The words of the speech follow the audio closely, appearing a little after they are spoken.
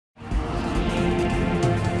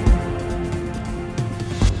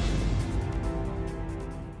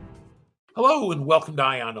Hello and welcome to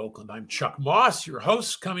Eye on Oakland. I'm Chuck Moss, your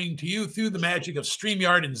host, coming to you through the magic of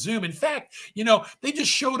StreamYard and Zoom. In fact, they just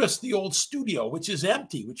showed us the old studio, which is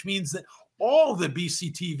empty, which means that all the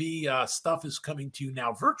BCTV stuff is coming to you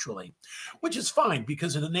now virtually, which is fine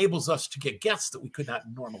because it enables us to get guests that we could not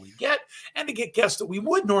normally get and to get guests that we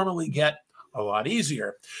would normally get a lot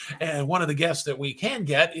easier. And one of the guests that we can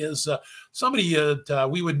get is somebody that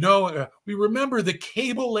we would know. We remember the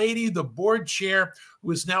cable lady, the board chair,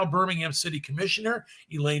 who is now Birmingham City Commissioner,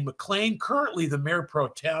 Elaine McLain, currently the Mayor Pro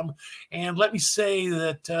Tem. And let me say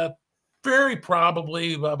that very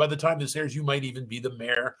probably by the time this airs, you might even be the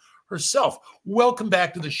mayor herself. Welcome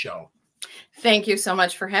back to the show. Thank you so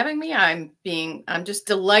much for having me. I'm just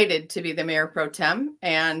delighted to be the Mayor Pro Tem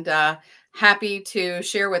and happy to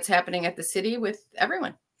share what's happening at the city with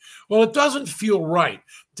everyone. Well, it doesn't feel right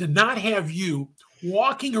to not have you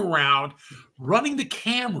walking around running the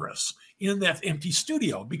cameras in that empty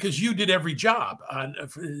studio, because you did every job on,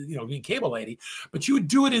 being cable lady, but you would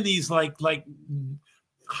do it in these like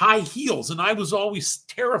high heels. And I was always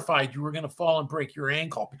terrified you were going to fall and break your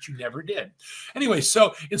ankle, but you never did. Anyway,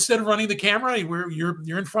 so instead of running the camera,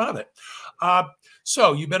 you're in front of it.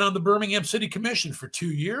 So you've been on the Birmingham City Commission for 2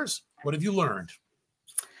 years. What have you learned?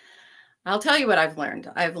 I'll tell you what I've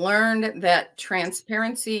learned. I've learned that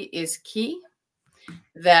transparency is key,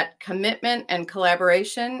 that commitment and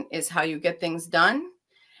collaboration is how you get things done,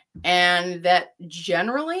 and that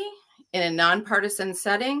generally in a nonpartisan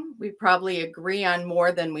setting, we probably agree on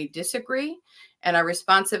more than we disagree. And our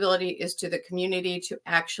responsibility is to the community to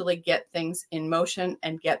actually get things in motion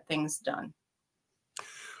and get things done.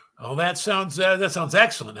 Oh, that sounds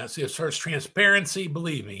excellent. That's as far as transparency.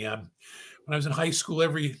 Believe me, when I was in high school,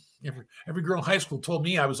 every girl in high school told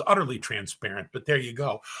me I was utterly transparent. But there you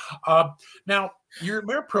go. Now you're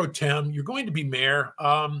Mayor Pro Tem. You're going to be mayor.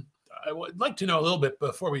 I would like to know a little bit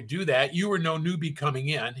before we do that. You were no newbie coming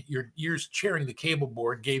in. Your years chairing the cable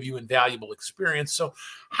board gave you invaluable experience. So,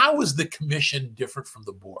 how is the commission different from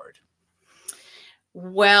the board?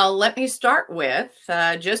 Well, let me start with,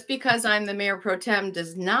 just because I'm the Mayor Pro Tem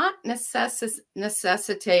does not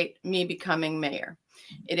necessitate me becoming mayor.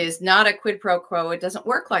 It is not a quid pro quo. It doesn't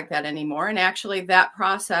work like that anymore. And actually, that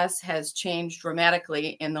process has changed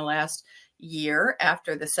dramatically in the last year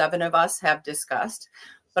after the 7 of us have discussed.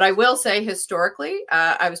 But I will say historically,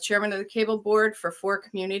 I was chairman of the cable board for 4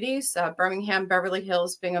 communities, Birmingham, Beverly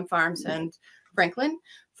Hills, Bingham Farms, and Franklin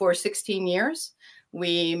for 16 years.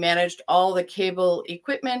 We managed all the cable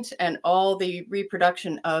equipment and all the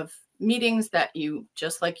reproduction of meetings that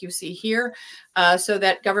just like you see here, so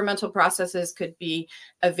that governmental processes could be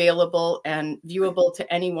available and viewable to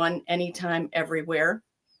anyone, anytime, everywhere.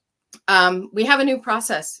 We have a new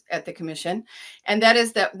process at the commission, and that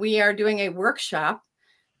is that we are doing a workshop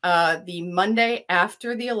the Monday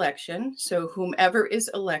after the election. So whomever is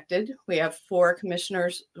elected, we have 4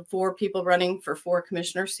 commissioners, 4 people running for 4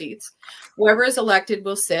 commissioner seats. Whoever is elected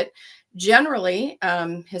will sit. Generally,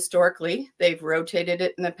 historically, they've rotated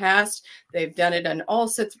it in the past. They've done it on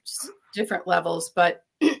all different levels. But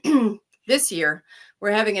this year, we're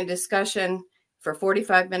having a discussion for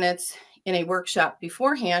 45 minutes in a workshop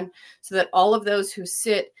beforehand so that all of those who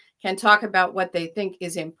sit can talk about what they think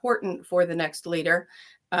is important for the next leader,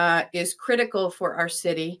 is critical for our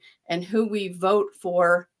city, and who we vote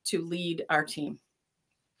for to lead our team.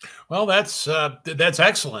 Well, that's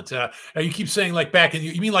excellent. You keep saying like back in,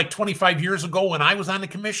 you mean like 25 years ago when I was on the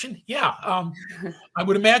commission? Yeah, I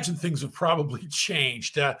would imagine things have probably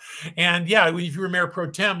changed. And yeah, if you were Mayor Pro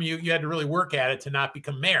Tem, you had to really work at it to not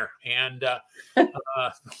become mayor. And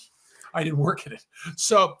I didn't work at it.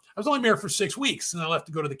 So I was only mayor for 6 weeks and I left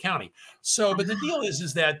to go to the county. So, but the deal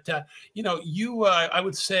is that, I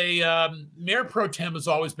would say Mayor Pro Tem has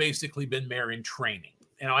always basically been mayor in training.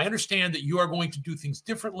 And I understand that you are going to do things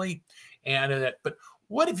differently. But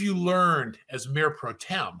what have you learned as Mayor Pro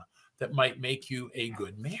Tem that might make you a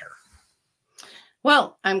good mayor?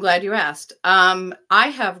 Well, I'm glad you asked. I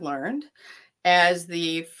have learned, as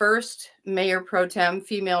the first Mayor Pro Tem,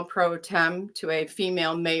 female Pro Tem to a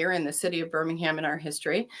female mayor in the city of Birmingham in our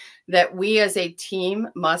history, that we as a team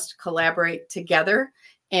must collaborate together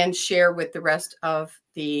and share with the rest of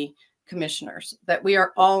the commissioners, that we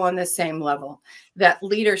are all on the same level, that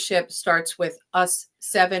leadership starts with us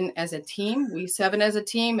 7 as a team. We 7 as a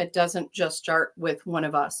team. It doesn't just start with one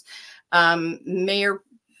of us. Mayor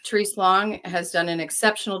Therese Long has done an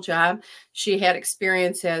exceptional job. She had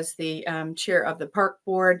experience as the chair of the park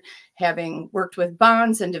board, having worked with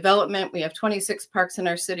bonds and development. We have 26 parks in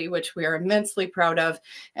our city, which we are immensely proud of,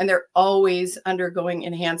 and they're always undergoing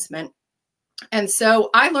enhancement. And so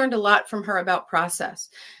I learned a lot from her about process.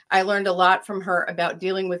 I learned a lot from her about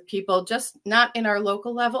dealing with people, just not in our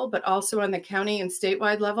local level, but also on the county and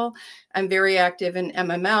statewide level. I'm very active in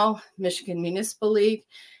MML, Michigan Municipal League,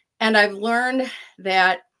 and I've learned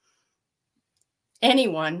that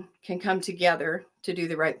anyone can come together to do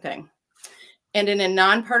the right thing. And in a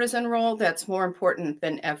nonpartisan role, that's more important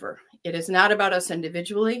than ever. It is not about us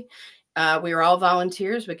individually. We are all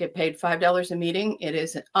volunteers. We get paid $5 a meeting. It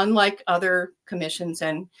is unlike other commissions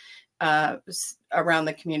and around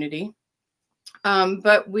the community.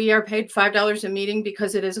 But we are paid $5 a meeting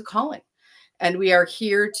because it is a calling. And we are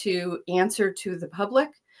here to answer to the public,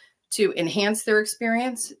 to enhance their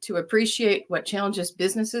experience, to appreciate what challenges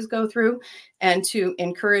businesses go through, and to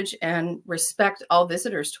encourage and respect all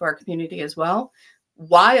visitors to our community as well,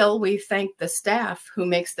 while we thank the staff who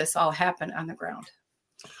makes this all happen on the ground.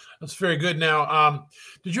 That's very good. Now,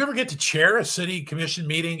 did you ever get to chair a city commission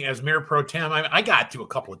meeting as mayor pro tem? I got to a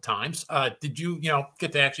couple of times. Did you,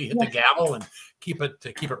 get to actually hit the gavel and keep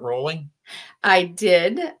it rolling? I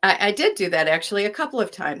did. I did do that actually a couple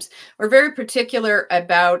of times. We're very particular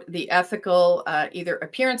about the ethical, either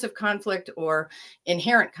appearance of conflict or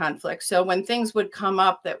inherent conflict. So when things would come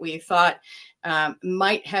up that we thought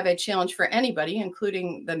might have a challenge for anybody,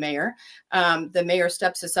 including the mayor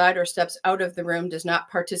steps aside or steps out of the room, does not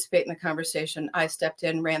participate in the conversation. I stepped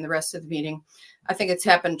in, ran the rest of the meeting. I think it's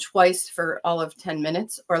happened twice for all of 10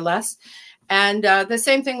 minutes or less. And the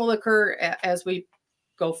same thing will occur as we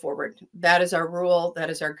go forward. That is our rule.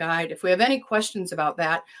 That is our guide. If we have any questions about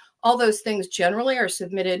that, all those things generally are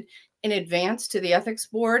submitted in advance to the ethics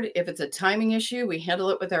board. If it's a timing issue, we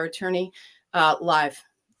handle it with our attorney live.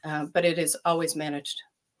 But it is always managed.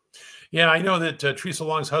 Yeah, I know that Teresa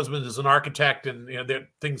Long's husband is an architect, and that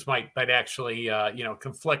things might actually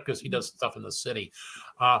conflict because he does stuff in the city.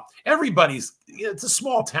 It's a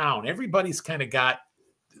small town. Everybody's kind of got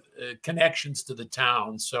connections to the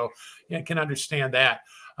town, so I can understand that.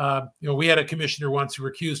 We had a commissioner once who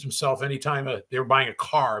recused himself anytime they were buying a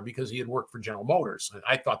car because he had worked for General Motors.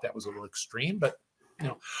 I thought that was a little extreme, but.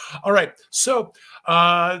 All right. So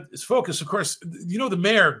focus, of course, the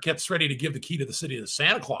mayor gets ready to give the key to the city to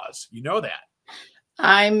Santa Claus. You know that.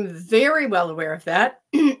 I'm very well aware of that.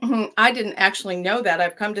 I didn't actually know that.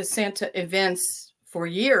 I've come to Santa events for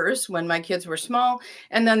years when my kids were small.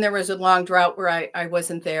 And then there was a long drought where I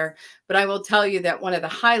wasn't there. But I will tell you that one of the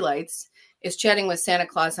highlights is chatting with Santa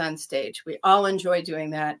Claus on stage. We all enjoy doing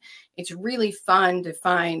that. It's really fun to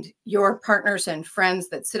find your partners and friends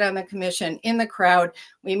that sit on the commission in the crowd.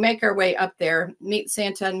 We make our way up there, meet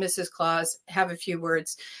Santa and Mrs. Claus, have a few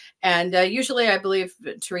words. And usually I believe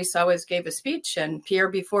Teresa always gave a speech, and Pierre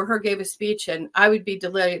before her gave a speech, and I would be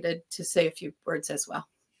delighted to say a few words as well.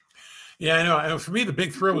 Yeah, I know. And for me, the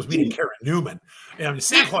big thrill was meeting Karen Newman.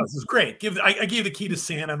 Santa Claus is great. I gave the key to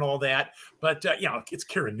Santa and all that, but it's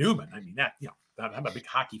Karen Newman. I mean, I'm a big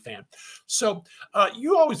hockey fan. So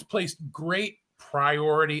you always placed great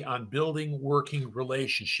priority on building working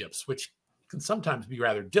relationships, which can sometimes be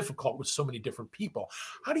rather difficult with so many different people.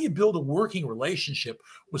 How do you build a working relationship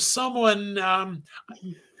with someone?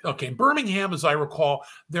 Okay, in Birmingham, as I recall,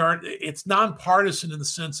 it's nonpartisan in the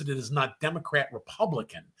sense that it is not Democrat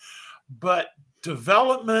Republican. But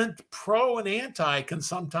development, pro and anti, can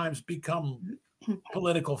sometimes become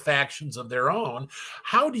political factions of their own.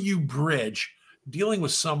 How do you bridge dealing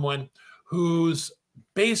with someone whose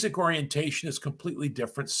basic orientation is completely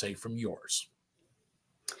different, say, from yours?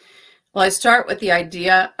 Well, I start with the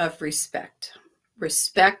idea of respect.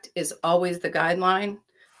 Respect is always the guideline.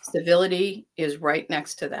 Civility is right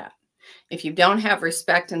next to that. If you don't have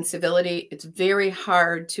respect and civility, it's very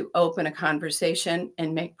hard to open a conversation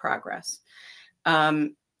and make progress.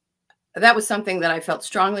 That was something that I felt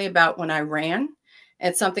strongly about when I ran.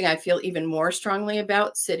 It's something I feel even more strongly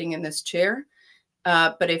about sitting in this chair.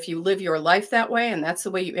 But if you live your life that way, and that's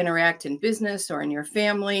the way you interact in business or in your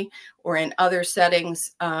family or in other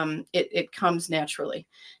settings, it comes naturally.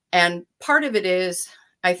 And part of it is,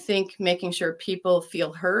 I think, making sure people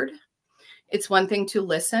feel heard. It's one thing to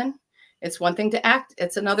listen. It's one thing to act.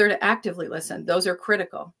 It's another to actively listen. Those are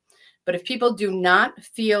critical. But if people do not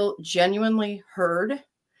feel genuinely heard,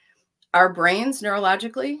 our brains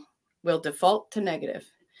neurologically will default to negative.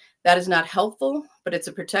 That is not helpful, but it's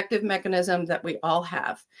a protective mechanism that we all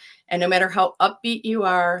have. And no matter how upbeat you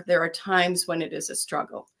are, there are times when it is a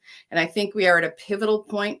struggle. And I think we are at a pivotal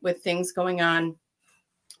point with things going on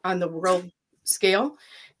the world scale,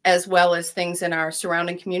 as well as things in our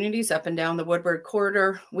surrounding communities up and down the Woodward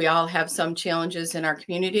corridor. We all have some challenges in our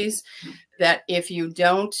communities that if you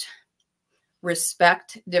don't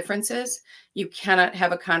respect differences, you cannot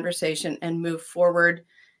have a conversation and move forward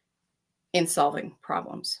in solving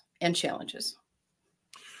problems and challenges.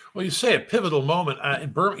 Well, you say a pivotal moment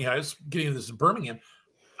in Birmingham. I was getting into this in Birmingham.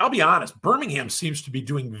 I'll be honest, Birmingham seems to be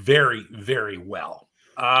doing very, very well.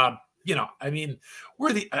 I mean,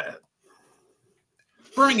 we're the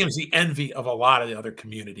Birmingham's the envy of a lot of the other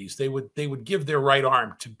communities. They would give their right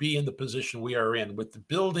arm to be in the position we are in, with the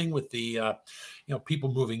building, with the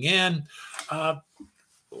people moving in.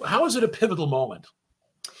 How is it a pivotal moment?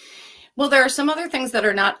 Well, there are some other things that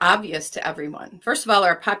are not obvious to everyone. First of all,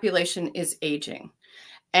 our population is aging.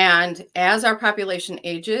 And as our population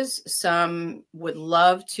ages, some would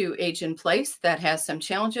love to age in place. That has some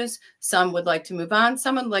challenges. Some would like to move on.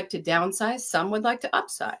 Some would like to downsize. Some would like to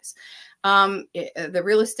upsize. The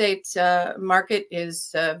real estate market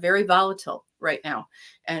is very volatile right now,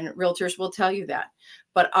 and realtors will tell you that.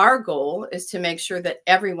 But our goal is to make sure that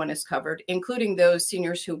everyone is covered, including those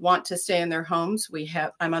seniors who want to stay in their homes.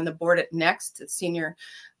 I'm on the board at Next, the Senior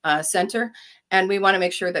Center, and we want to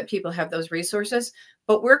make sure that people have those resources.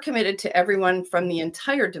 But we're committed to everyone from the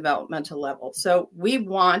entire developmental level. So we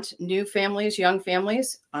want new families, young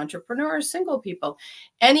families, entrepreneurs, single people,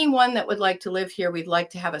 anyone that would like to live here. We'd like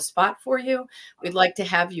to have a spot for you. We'd like to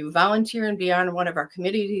have you volunteer and be on one of our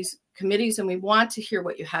committees, and we want to hear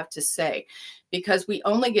what you have to say, because we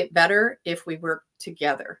only get better if we work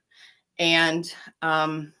together. And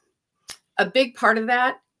a big part of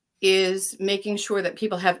that is making sure that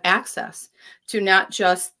people have access to not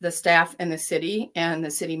just the staff and the city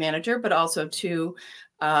manager, but also to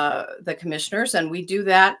the commissioners. And we do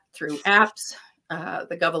that through apps,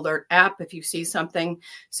 the GovAlert app. If you see something,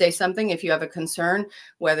 say something. If you have a concern,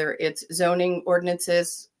 whether it's zoning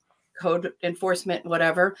ordinances, code enforcement,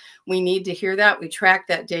 whatever, we need to hear that. We track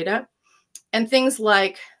that data. And things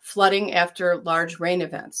like flooding after large rain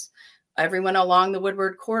events. Everyone along the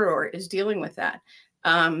Woodward corridor is dealing with that.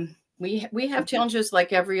 We have challenges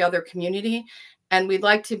like every other community, and we'd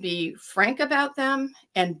like to be frank about them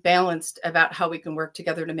and balanced about how we can work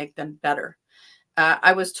together to make them better.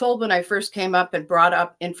 I was told when I first came up and brought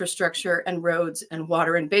up infrastructure and roads and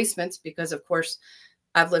water and basements, because of course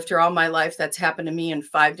I've lived here all my life, that's happened to me in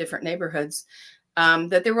 5 different neighborhoods,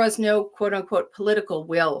 that there was no quote unquote political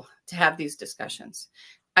will to have these discussions.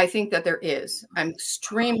 I think that there is. I'm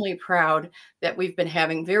extremely proud that we've been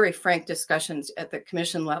having very frank discussions at the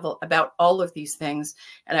commission level about all of these things.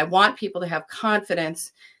 And I want people to have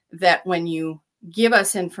confidence that when you give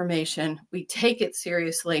us information, we take it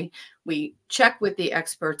seriously, we check with the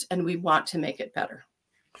experts, and we want to make it better.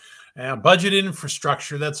 Budget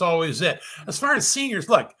infrastructure, that's always it. As far as seniors,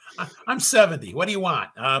 look, I'm 70. What do you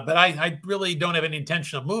want? But I really don't have any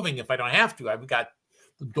intention of moving if I don't have to. I've got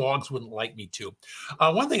the dogs wouldn't like me to.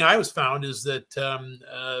 One thing I was found is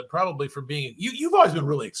that probably for being, you've always been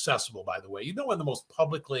really accessible, by the way. You've been one of the most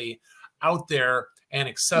publicly out there and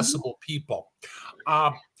accessible people.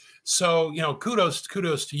 So, kudos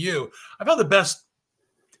to you. I found the best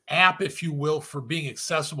app, if you will, for being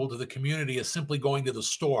accessible to the community is simply going to the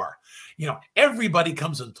store. Everybody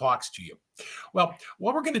comes and talks to you. Well,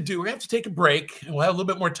 what we're going to do, we're going to have to take a break, and we'll have a little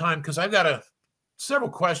bit more time because I've got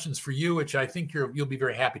several questions for you, which I think you'll be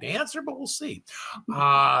very happy to answer, but we'll see.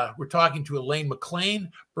 We're talking to Elaine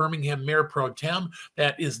McLain, Birmingham Mayor Pro Tem.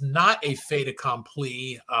 That is not a fait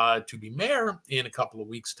accompli to be mayor in a couple of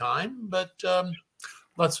weeks' time, but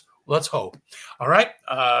let's hope. All right,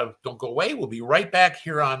 don't go away. We'll be right back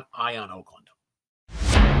here on Eye on Oakland.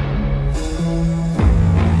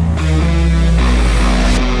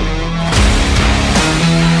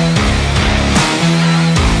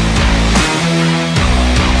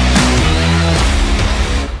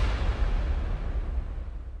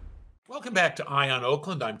 Welcome back to Eye on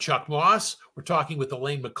Oakland. I'm Chuck Moss. We're talking with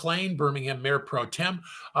Elaine McLain, Birmingham Mayor Pro Tem,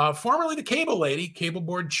 formerly the cable lady, cable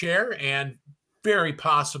board chair, and very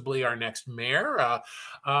possibly our next mayor.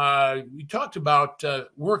 We talked about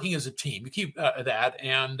working as a team. We keep that.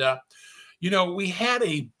 And, we had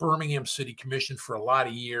a Birmingham City Commission for a lot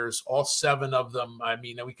of years, all 7 of them. I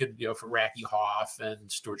mean, we could, for Racky Hoff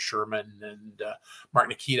and Stuart Sherman and Mark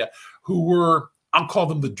Nikita, who were, I'll call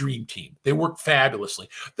them the dream team. They work fabulously.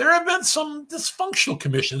 There have been some dysfunctional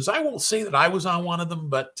commissions. I won't say that I was on one of them,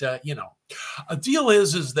 but, a deal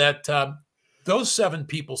is that those 7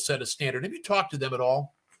 people set a standard. Have you talked to them at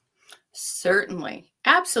all? Certainly.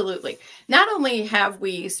 Absolutely. Not only have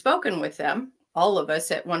we spoken with them, all of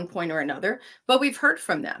us at one point or another, but we've heard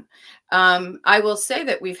from them. I will say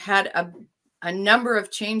that we've had a number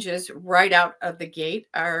of changes right out of the gate.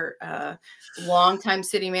 Our longtime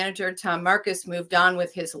city manager, Tom Marcus, moved on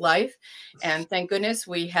with his life. And thank goodness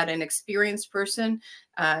we had an experienced person.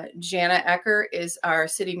 Jana Ecker is our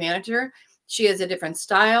city manager. She has a different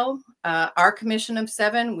style. Our commission of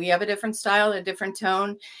 7, we have a different style, a different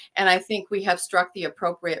tone. And I think we have struck the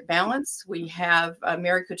appropriate balance. We have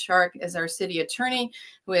Mary Kucharek as our city attorney,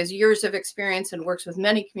 who has years of experience and works with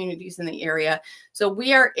many communities in the area. So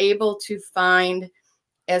we are able to find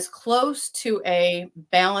as close to a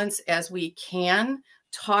balance as we can,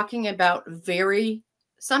 talking about very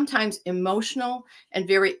sometimes emotional and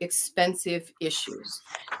very expensive issues.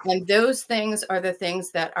 And those things are the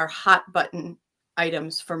things that are hot button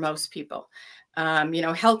items for most people. You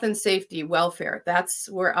know, health and safety, welfare, that's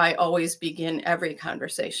where I always begin every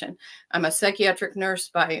conversation. I'm a psychiatric nurse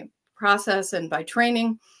by process and by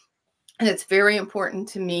training. And it's very important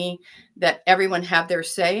to me that everyone have their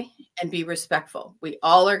say and be respectful. We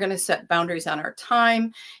all are going to set boundaries on our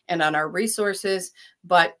time and on our resources.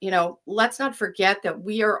 But, you know, let's not forget that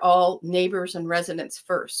we are all neighbors and residents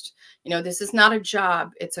first. You know, this is not a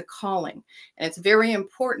job, it's a calling. And it's very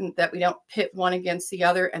important that we don't pit one against the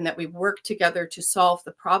other and that we work together to solve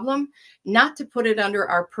the problem, not to put it under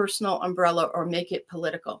our personal umbrella or make it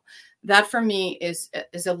political. That for me is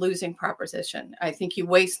a losing proposition. I think you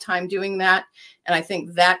waste time doing that. And I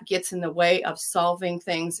think that gets in the way of solving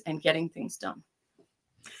things and getting things done.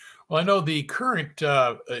 Well, I know the current,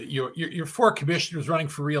 your 4 commissioners running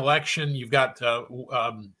for re-election. You've got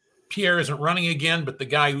Pierre isn't running again, but the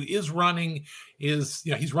guy who is running is,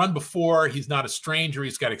 you know, he's run before. He's not a stranger.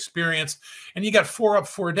 He's got experience. And you got 4 up,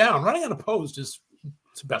 4 down. Running unopposed is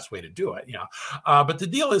it's the best way to do it, you know. But the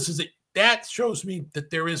deal is that shows me that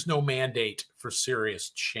there is no mandate for serious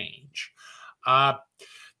change.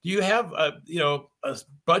 Do you have, you know, a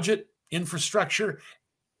budget, infrastructure,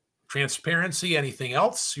 transparency, anything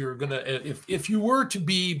else you're going to, if you were to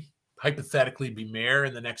be, hypothetically, be mayor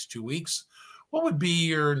in the next 2 weeks, what would be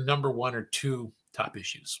your number 1 or 2 top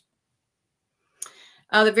issues?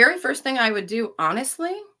 The very first thing I would do,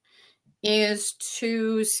 honestly, is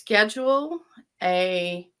to schedule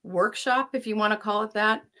a workshop, if you want to call it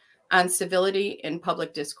that, on civility in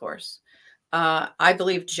public discourse. I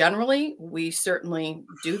believe generally we certainly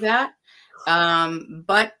do that.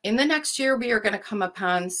 But in the next year, we are going to come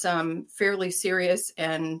upon some fairly serious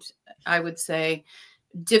and I would say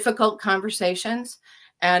difficult conversations.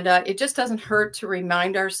 And it just doesn't hurt to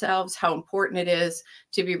remind ourselves how important it is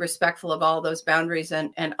to be respectful of all those boundaries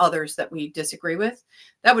and others that we disagree with.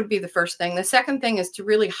 That would be the first thing. The second thing is to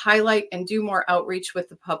really highlight and do more outreach with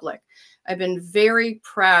the public. I've been very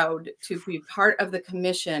proud to be part of the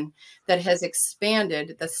commission that has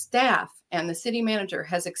expanded, the staff and the city manager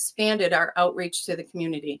has expanded our outreach to the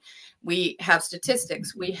community. We have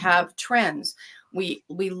statistics, we have trends. We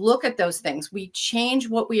look at those things. We change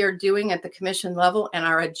what we are doing at the commission level and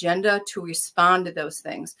our agenda to respond to those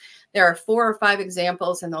things. There are 4 or 5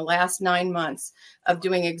 examples in the last 9 months of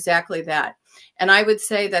doing exactly that. And I would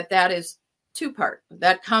say that that is 2-part.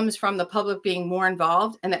 That comes from the public being more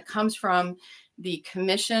involved, and that comes from the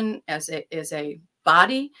commission as a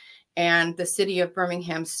body and the city of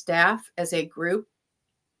Birmingham staff as a group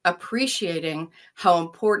appreciating how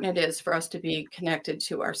important it is for us to be connected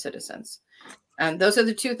to our citizens. And those are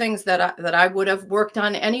the 2 things that I would have worked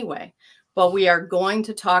on anyway. But we are going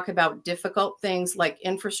to talk about difficult things like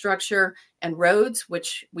infrastructure and roads,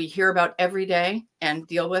 which we hear about every day and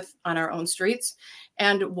deal with on our own streets,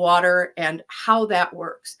 and water and how that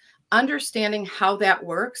works. Understanding how that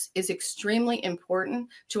works is extremely important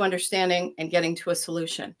to understanding and getting to a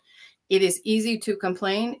solution. It is easy to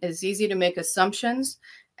complain. It's easy to make assumptions.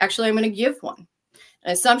 Actually, I'm going to give one.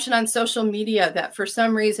 An assumption on social media that for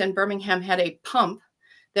some reason Birmingham had a pump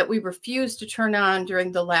that we refused to turn on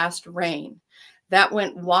during the last rain. That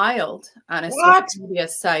went wild on a social media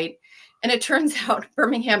site. And it turns out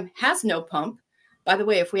Birmingham has no pump. By the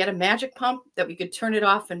way, if we had a magic pump that we could turn it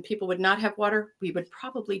off and people would not have water, we would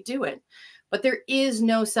probably do it. But there is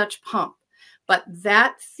no such pump. But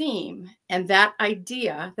that theme and that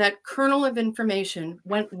idea, that kernel of information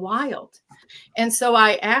went wild. And so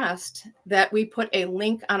I asked that we put a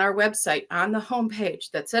link on our website on the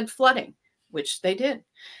homepage that said flooding, which they did.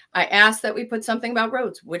 I asked that we put something about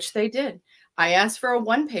roads, which they did. I asked for a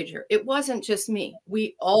 1-pager. It wasn't just me.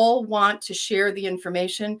 We all want to share the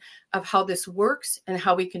information of how this works and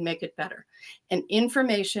how we can make it better. And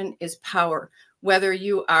information is power, whether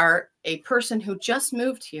you are a person who just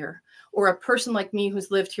moved here or a person like me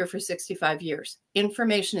who's lived here for 65 years.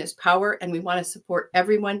 Information is power, and we want to support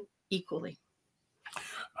everyone equally.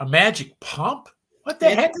 A magic pump? What the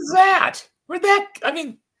heck is that? Where'd that, I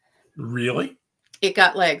mean, really? It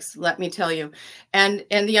got legs, let me tell you. And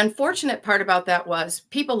the unfortunate part about that was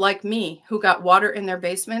people like me who got water in their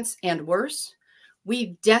basements and worse,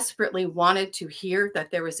 we desperately wanted to hear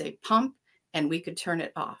that there was a pump and we could turn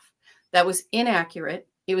it off. that was inaccurate.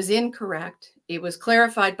 It was incorrect. It was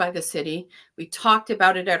clarified by the city. We talked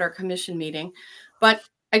about it at our commission meeting, but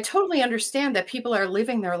I totally understand that people are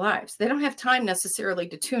living their lives. They don't have time necessarily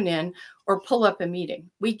to tune in or pull up a meeting.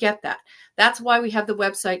 We get that. That's why we have the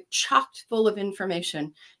website chocked full of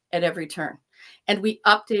information at every turn. And we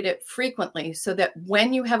update it frequently so that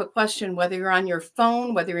when you have a question, whether you're on your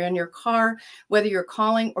phone, whether you're in your car, whether you're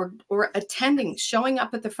calling or attending, showing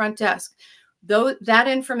up at the front desk, that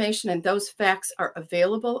information and those facts are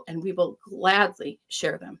available, and we will gladly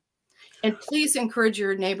share them. And please encourage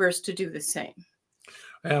your neighbors to do the same.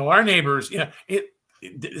 Well, our neighbors,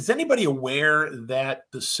 is anybody aware that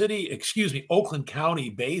the city, Oakland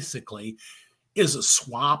County basically is a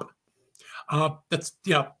swamp? That's,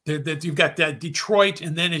 that you've got that Detroit,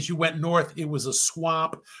 and then as you went north, it was a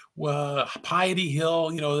swamp. Piety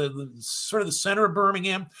Hill, sort of the center of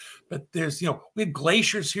Birmingham. But there's, we had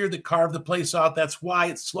glaciers here that carved the place out. That's why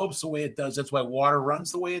it slopes the way it does. That's why water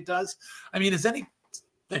runs the way it does. I mean, is a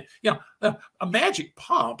magic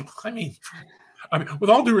pump? I mean, with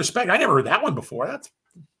all due respect, I never heard that one before. That's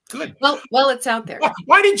good. Well, it's out there.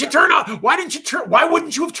 Why didn't you turn on? Why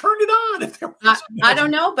wouldn't you have turned it on? If there was I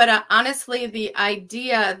don't know, but honestly, the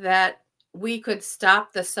idea that we could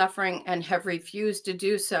stop the suffering and have refused to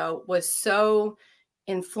do so was so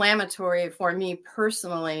inflammatory for me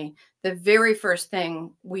personally. The very first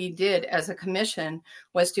thing we did as a commission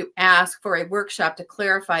was to ask for a workshop to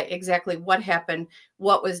clarify exactly what happened,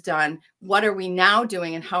 what was done, what are we now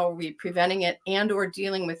doing, and how are we preventing it and or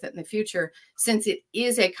dealing with it in the future, since it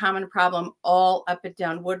is a common problem all up and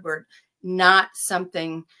down Woodward, not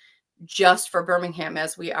something just for Birmingham,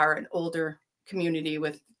 as we are an older community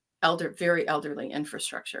with very elderly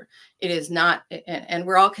infrastructure. It is not, and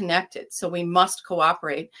we're all connected. So we must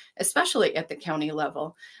cooperate, especially at the county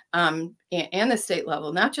level and the state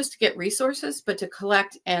level, not just to get resources, but to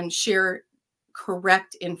collect and share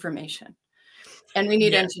correct information. And we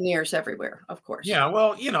need engineers everywhere, of course. Yeah,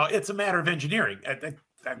 well, it's a matter of engineering.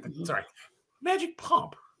 Sorry, magic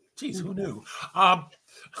pump. Geez, who knew? All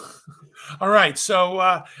right.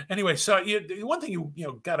 So anyway, so one thing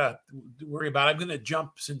you gotta worry about. I'm going to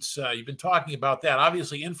jump since you've been talking about that.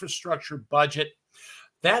 Obviously, infrastructure budget.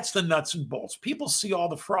 That's the nuts and bolts. People see all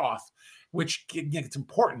the froth, which it's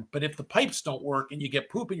important. But if the pipes don't work and you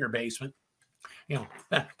get poop in your basement,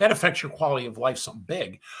 that affects your quality of life. Something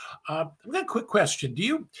big. I've got a quick question.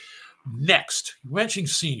 You mentioning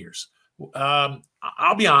seniors.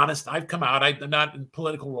 I'll be honest, I've come out, I'm not in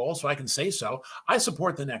political role, so I can say so. I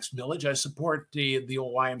support the next millage. I support the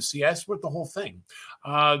old YMCA. I support the whole thing.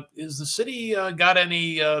 Is the city got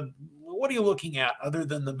any, what are you looking at other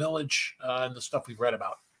than the millage and the stuff we've read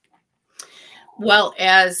about? Well,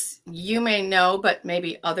 as you may know, but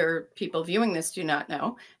maybe other people viewing this do not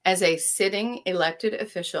know, as a sitting elected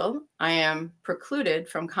official, I am precluded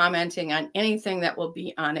from commenting on anything that will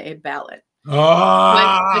be on a ballot.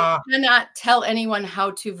 I cannot tell anyone how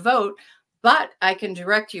to vote, but I can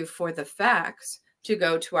direct you for the facts to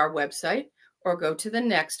go to our website or go to the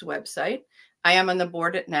Next website. I am on the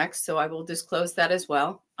board at Next, so I will disclose that as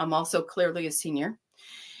well. I'm also clearly a senior.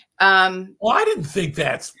 Well, I didn't think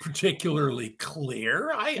that's particularly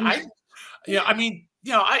clear. I'm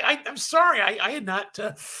sorry. I had not.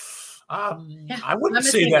 I wouldn't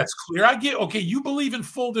say that's clear. Okay. You believe in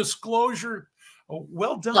full disclosure. Oh,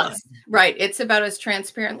 well done. Plus, right. It's about as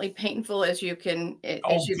transparently painful as you can be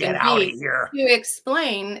to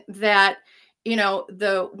explain that,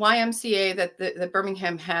 the YMCA that the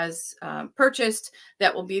Birmingham has purchased,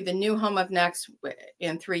 that will be the new home of Next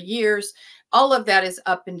in 3 years. All of that is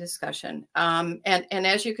up in discussion. And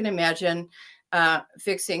as you can imagine,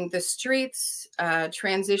 fixing the streets,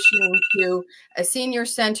 transitioning to a senior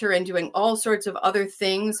center and doing all sorts of other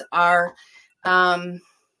things are,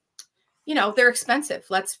 they're expensive,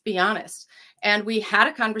 let's be honest. And we had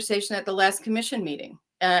a conversation at the last commission meeting.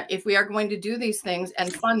 If we are going to do these things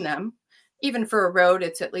and fund them, even for a road,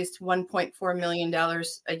 it's at least $1.4 million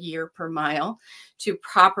a year per mile to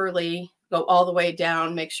properly go all the way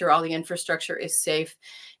down, make sure all the infrastructure is safe,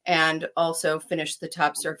 and also finish the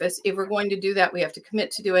top surface. If we're going to do that, we have to commit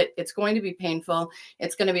to do it. It's going to be painful.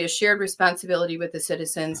 It's going to be a shared responsibility with the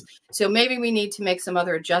citizens. So maybe we need to make some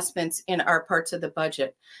other adjustments in our parts of the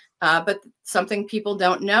budget. But something people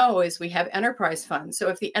don't know is we have enterprise funds. So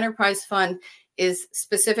if the enterprise fund is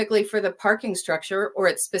specifically for the parking structure or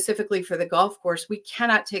it's specifically for the golf course, we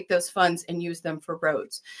cannot take those funds and use them for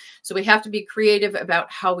roads. So we have to be creative about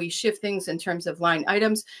how we shift things in terms of line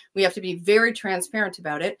items. We have to be very transparent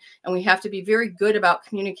about it. And we have to be very good about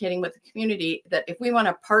communicating with the community that if we want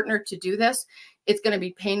to partner to do this, it's going to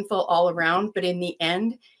be painful all around. But in the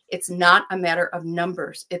end, It's not a matter of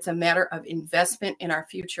numbers. It's a matter of investment in our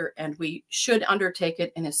future, and we should undertake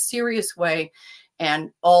it in a serious way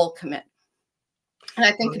and all commit. And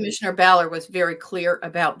I think Commissioner Baller was very clear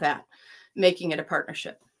about that, making it a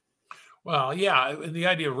partnership. Well, yeah, and the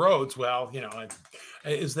idea of roads, well, you know,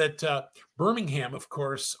 is that Birmingham, of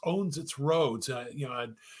course, owns its roads.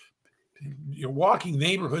 You're walking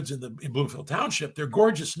neighborhoods in Bloomfield Township. They're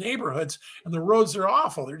gorgeous neighborhoods, and the roads are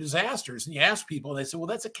awful. They're disasters. And you ask people, and they say, "Well,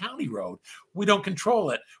 that's a county road. We don't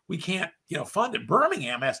control it. We can't, fund it."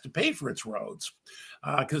 Birmingham has to pay for its roads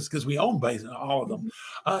because we own all of them,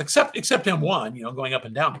 except M1, going up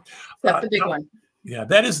and down. That's the big one. Yeah,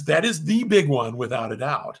 that is the big one without a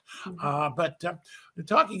doubt. But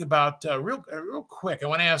talking about real quick, I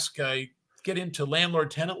want to ask, get into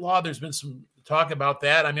landlord-tenant law. There's been some talk about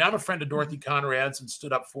that. I mean, I'm a friend of Dorothy Conrad's and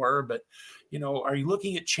stood up for her, but are you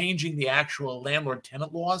looking at changing the actual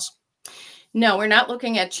landlord-tenant laws? No, we're not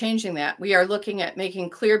looking at changing that. We are looking at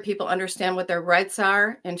making clear people understand what their rights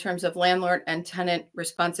are in terms of landlord and tenant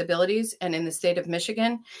responsibilities. And in the state of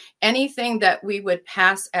Michigan, anything that we would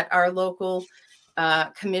pass at our local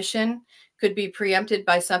commission could be preempted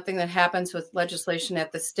by something that happens with legislation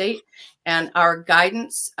at the state. And our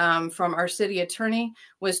guidance from our city attorney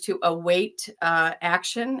was to await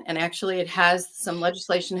action. And actually, some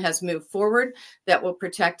legislation has moved forward that will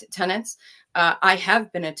protect tenants. I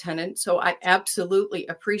have been a tenant, so I absolutely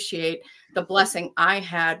appreciate the blessing I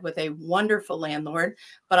had with a wonderful landlord.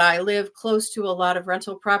 But I live close to a lot of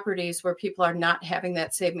rental properties where people are not having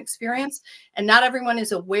that same experience. And not everyone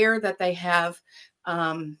is aware that they have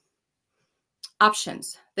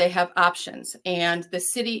options. They have options, and the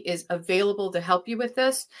city is available to help you with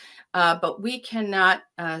this. But we cannot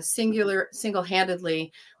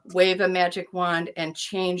single-handedly wave a magic wand and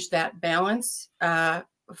change that balance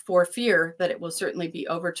for fear that it will certainly be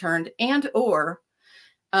overturned or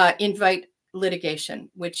invite litigation,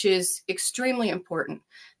 which is extremely important.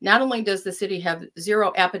 Not only does the city have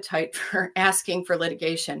zero appetite for asking for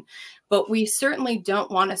litigation, but we certainly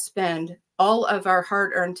don't want to spend all of our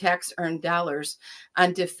hard-earned, tax-earned dollars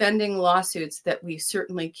on defending lawsuits that we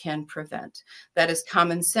certainly can prevent. That is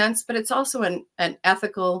common sense, but it's also an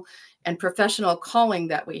ethical and professional calling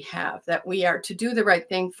that we have, that we are to do the right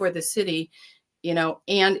thing for the city,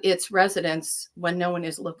 and its residents when no one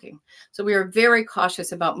is looking. So we are very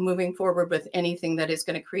cautious about moving forward with anything that is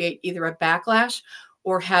going to create either a backlash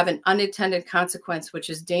or have an unintended consequence, which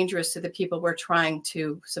is dangerous to the people we're trying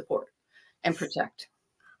to support and protect.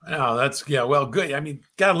 Oh, well, good. I mean,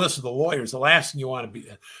 got to listen to the lawyers. The last thing you want to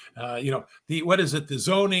be, what is it? The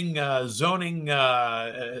zoning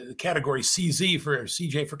category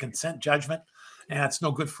CJ for consent judgment. And it's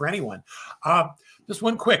no good for anyone. Just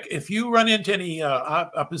one quick, if you run into any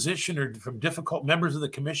opposition or from difficult members of the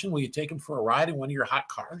commission, will you take them for a ride in one of your hot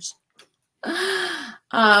cars?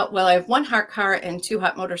 Well, I have one hot car and 2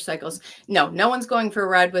 hot motorcycles. No one's going for a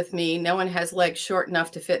ride with me. No one has legs short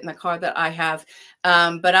enough to fit in the car that I have.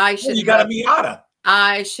 But I should. You got a Miata.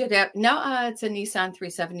 I should have. No, it's a Nissan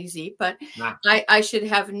 370Z, but I should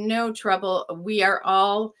have no trouble. We are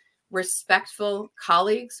all respectful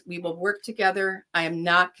colleagues. We will work together. I am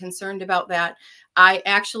not concerned about that. I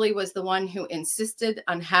actually was the one who insisted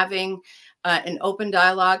on having an open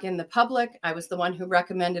dialogue in the public. I was the one who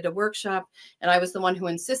recommended a workshop, and I was the one who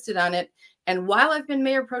insisted on it. And while I've been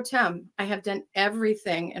mayor pro tem, I have done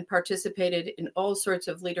everything and participated in all sorts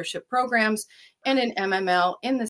of leadership programs and in MML in the